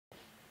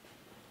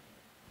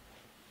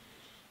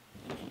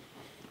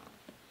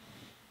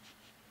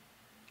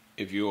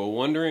if you were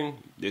wondering,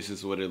 this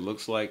is what it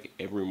looks like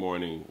every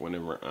morning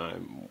whenever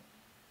I'm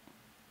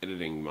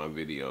editing my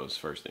videos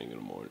first thing in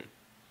the morning.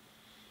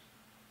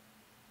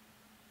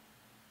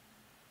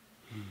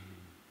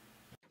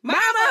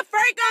 Mama,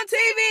 Frank on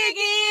TV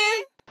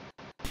again!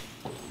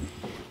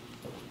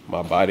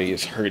 My body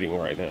is hurting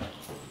right now.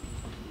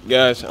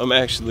 Guys, I'm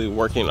actually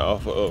working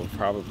off of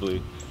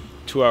probably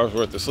 2 hours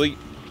worth of sleep.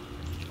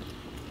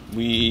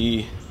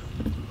 We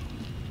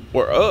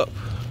were up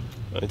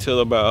until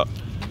about,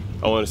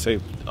 I want to say,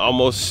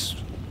 almost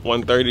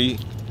 1:30,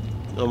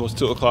 almost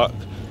 2 o'clock,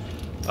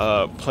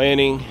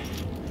 planning,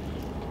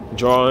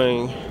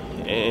 drawing,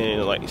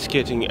 and like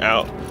sketching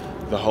out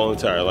the whole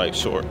entire like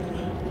short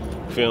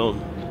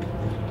film.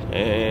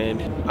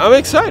 And I'm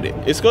excited.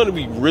 It's going to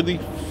be really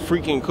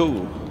freaking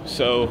cool.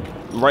 So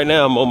right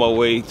now I'm on my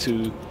way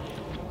to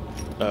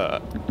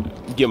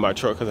get my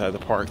truck because I have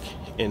to park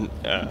in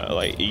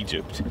like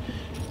Egypt.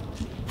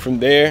 From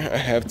there I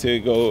have to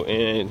go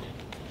and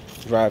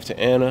drive to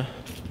Anna,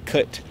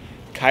 cut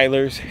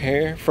Kyler's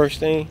hair first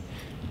thing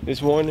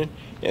this morning,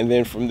 and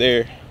then from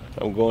there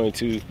I'm going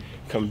to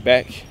come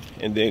back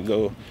and then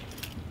go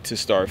to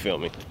start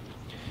filming.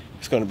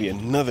 It's going to be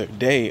another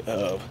day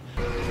of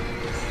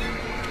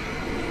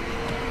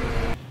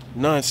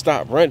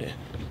non-stop running.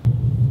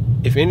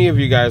 If any of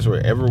you guys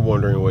were ever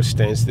wondering what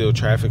standstill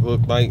traffic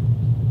looked like,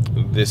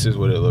 this is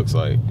what it looks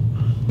like.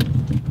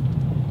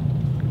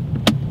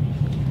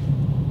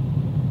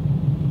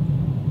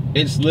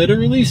 It's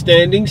literally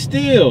standing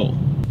still.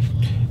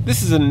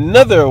 This is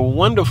another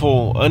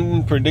wonderful,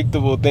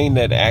 unpredictable thing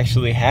that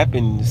actually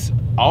happens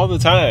all the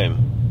time.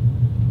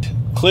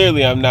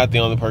 Clearly, I'm not the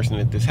only person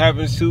that this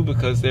happens to,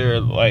 because there are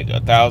like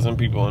 1,000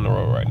 people on the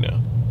road right now.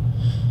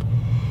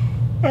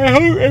 I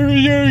hope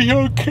everything's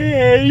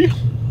okay.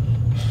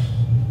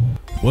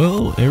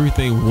 Well,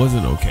 everything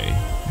wasn't okay.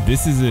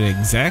 This isn't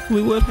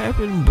exactly what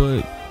happened,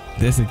 but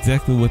that's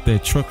exactly what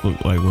that truck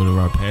looked like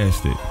whenever I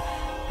passed it.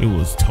 It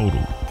was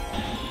total.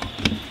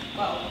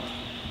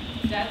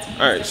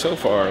 Alright, so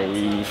far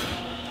we've...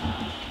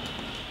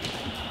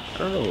 I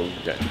don't know what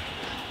we've got.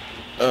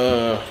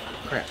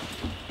 Crap.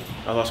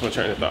 I lost my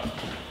train of thought.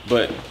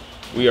 But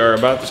we are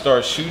about to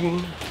start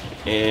shooting,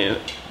 and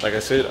like I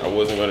said, I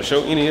wasn't going to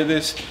show any of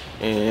this,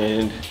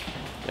 and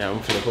now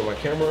I'm gonna put my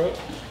camera up,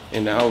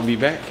 and I will be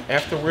back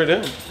after we're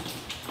done.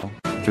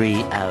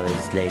 3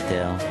 hours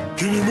later.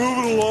 Can you move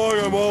it along?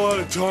 I'm all out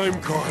of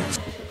time cards.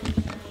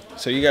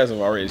 So you guys have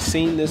already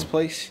seen this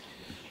place,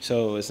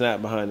 so it's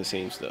not behind the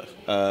scenes stuff.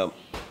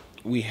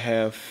 We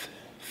have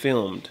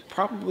filmed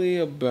probably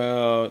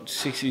about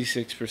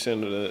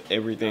 66% of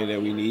everything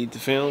that we need to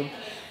film,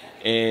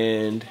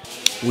 and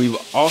we've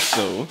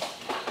also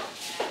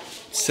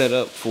set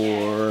up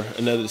for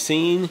another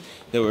scene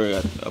that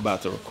we're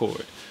about to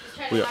record.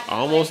 We are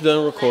almost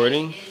done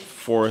recording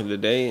for the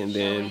day, and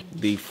then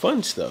the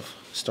fun stuff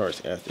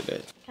starts after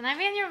that. Can I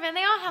be in your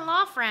video?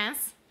 Hello,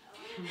 friends.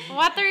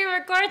 What are you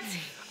recording?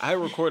 I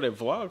record a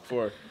vlog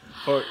for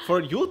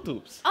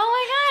YouTubes. Oh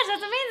my gosh,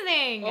 that's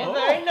amazing. Oh,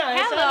 very nice.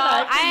 Hello.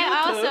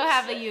 I also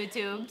have a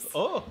YouTubes.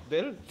 Oh,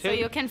 so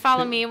you can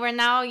follow me. We're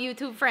now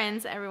YouTube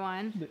friends,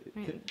 everyone.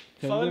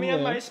 Follow me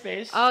on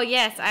MySpace. Oh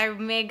yes, I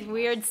make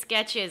weird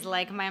sketches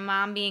like my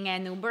mom being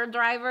an Uber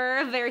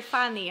driver. Very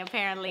funny,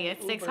 apparently.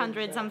 It's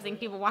 600 something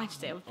people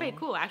watched it. It was pretty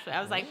cool, actually.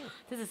 I was like,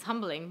 this is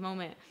humbling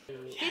moment.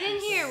 Get in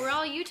here. We're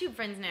all YouTube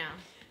friends now.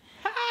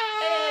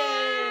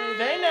 Hey,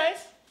 very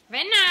nice.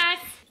 Very nice.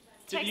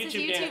 Texas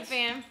YouTube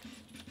fam.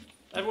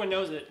 Everyone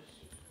knows it.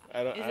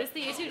 Is this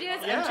the YouTube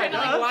dance? Yeah, I'm trying to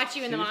like watch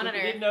you in the monitor.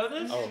 You didn't know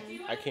this? Oh,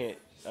 I can't.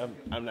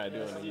 I'm not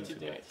doing the YouTube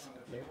dance.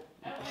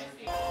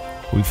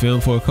 We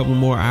filmed for a couple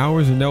more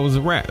hours, and that was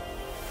a wrap.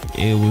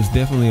 It was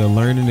definitely a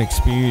learning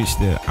experience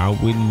that I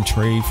wouldn't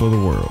trade for the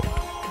world.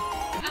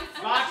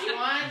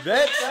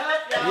 That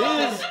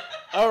is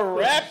a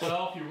wrap.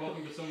 You're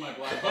welcome to some of my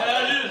black.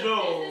 That is a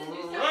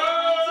wrap.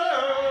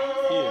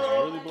 He is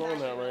really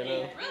blowing out right now.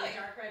 Really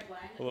dark red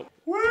black.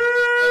 Woo!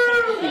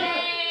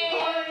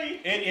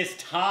 It is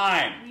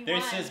time.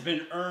 This has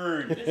been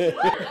earned.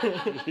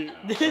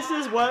 This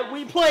is what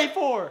we play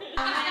for.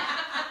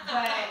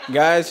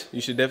 Guys,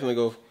 you should definitely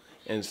go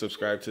and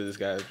subscribe to this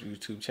guy's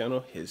YouTube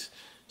channel. His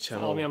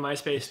channel. Follow me on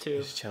MySpace too.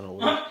 His channel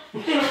will.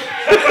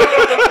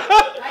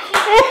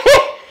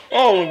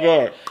 Oh my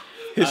God.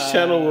 His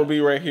channel will be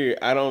right here.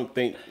 I don't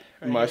think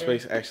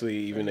MySpace actually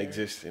even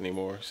exists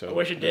anymore. So I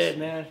wish it did,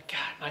 man.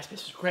 God, MySpace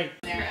was great.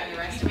 They're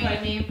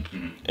underestimating me.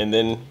 And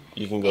then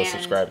you can go And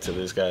subscribe to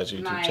this guy's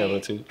YouTube channel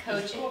too.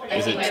 Coach,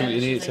 Is it Two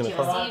Idiots in a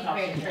Car?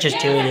 Just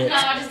 2 idiots.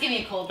 No, just give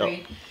me a cold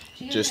read.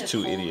 Just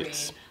 2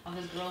 idiots. Of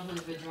this girl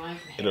who's been drawing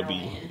for It'll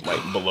be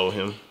like below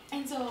him.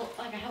 And so,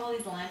 like, I have all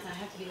these lines, and I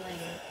have to be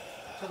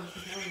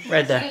like,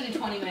 Right there. It's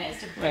 20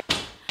 minutes to.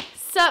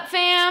 Sup,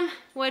 fam?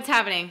 What's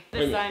happening?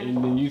 This side.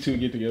 And then you two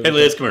get together. Hey,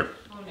 Liz, come here.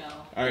 Oh no.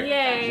 All right.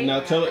 Yay. Now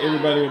tell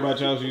everybody about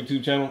y'all's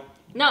YouTube channel.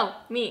 No,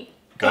 me.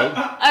 Go.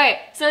 Alright,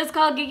 so it's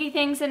called Geeky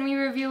Things, and we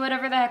review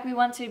whatever the heck we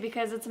want to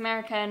because it's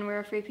America and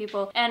we're free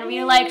people. And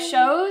we like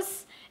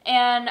shows,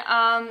 and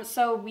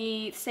so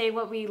we say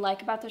what we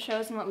like about the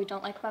shows and what we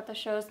don't like about the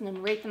shows, and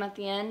then rate them at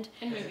the end.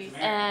 And movies.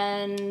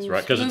 And That's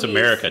right, because it's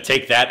America.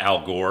 Take that,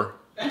 Al Gore.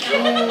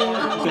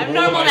 I'm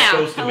normal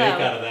now.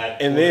 Hello.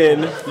 And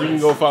then you can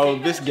go follow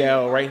this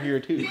gal right here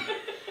too.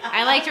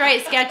 I like to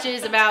write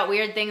sketches about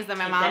weird things that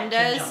my mom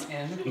does,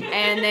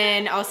 and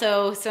then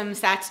also some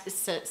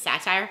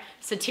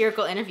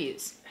satirical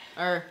interviews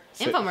or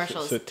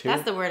infomercials.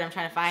 That's the word I'm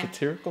trying to find.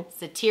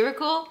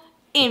 Satirical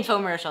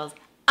infomercials.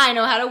 I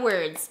know how to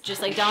words,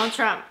 just like Donald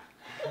Trump.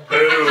 Take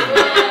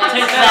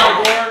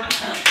that,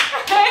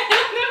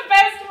 The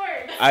best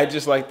word. I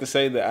just like to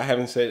say that I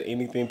haven't said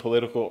anything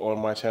political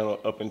on my channel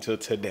up until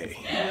today.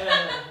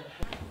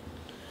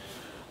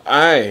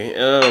 I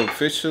am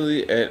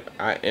officially at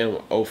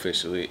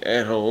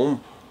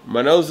home.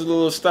 My nose is a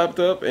little stopped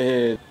up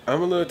and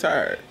I'm a little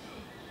tired.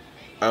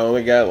 I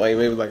only got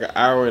maybe an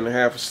hour and a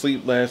half of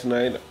sleep last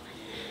night.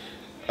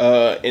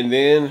 And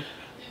then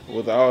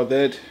with all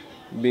that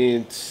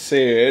being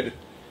said,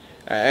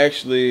 I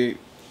actually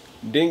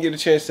didn't get a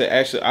chance to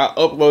I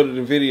uploaded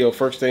the video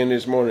first thing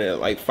this morning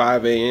at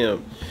 5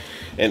 a.m.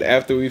 And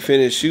after we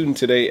finished shooting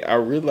today, I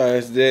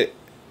realized that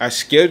I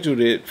scheduled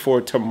it for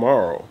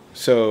tomorrow.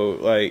 So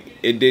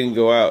it didn't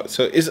go out.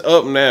 So it's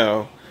up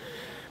now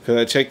because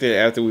I checked it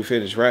after we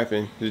finished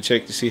rapping to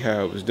check to see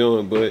how it was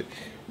doing. But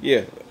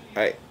yeah,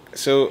 I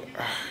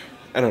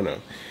don't know.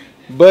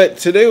 But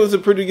today was a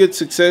pretty good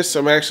success.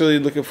 I'm actually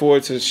looking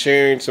forward to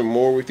sharing some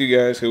more with you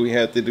guys because we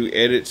have to do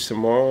edits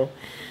tomorrow.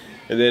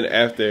 And then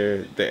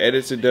after the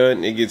edits are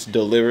done, it gets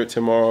delivered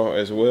tomorrow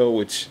as well,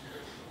 which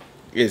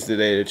is the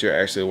day that you're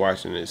actually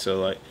watching it.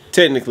 So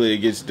technically it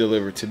gets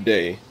delivered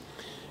today.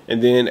 And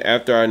then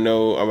after I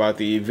know about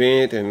the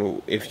event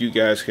and if you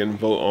guys can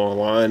vote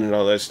online and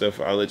all that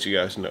stuff, I'll let you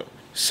guys know.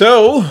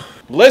 So,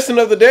 lesson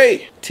of the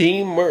day.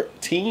 Teamwork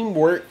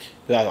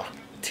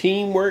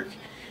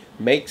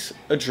makes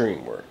a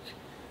dream work.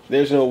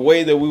 There's no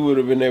way that we would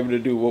have been able to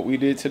do what we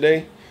did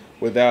today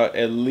without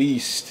at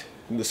least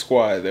the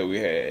squad that we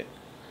had.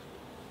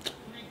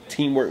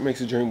 Teamwork makes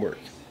a dream work.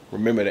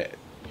 Remember that.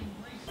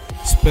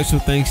 Special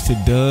thanks to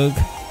Doug,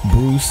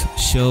 Bruce,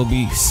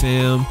 Shelby,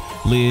 Sam,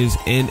 Liz,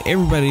 and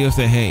everybody else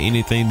that had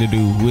anything to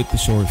do with the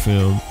short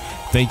film.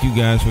 Thank you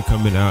guys for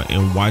coming out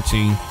and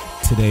watching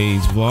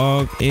today's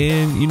vlog.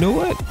 And you know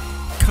what?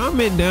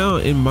 Comment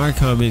down in my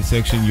comment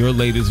section your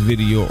latest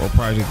video or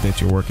project that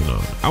you're working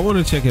on. I want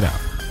to check it out.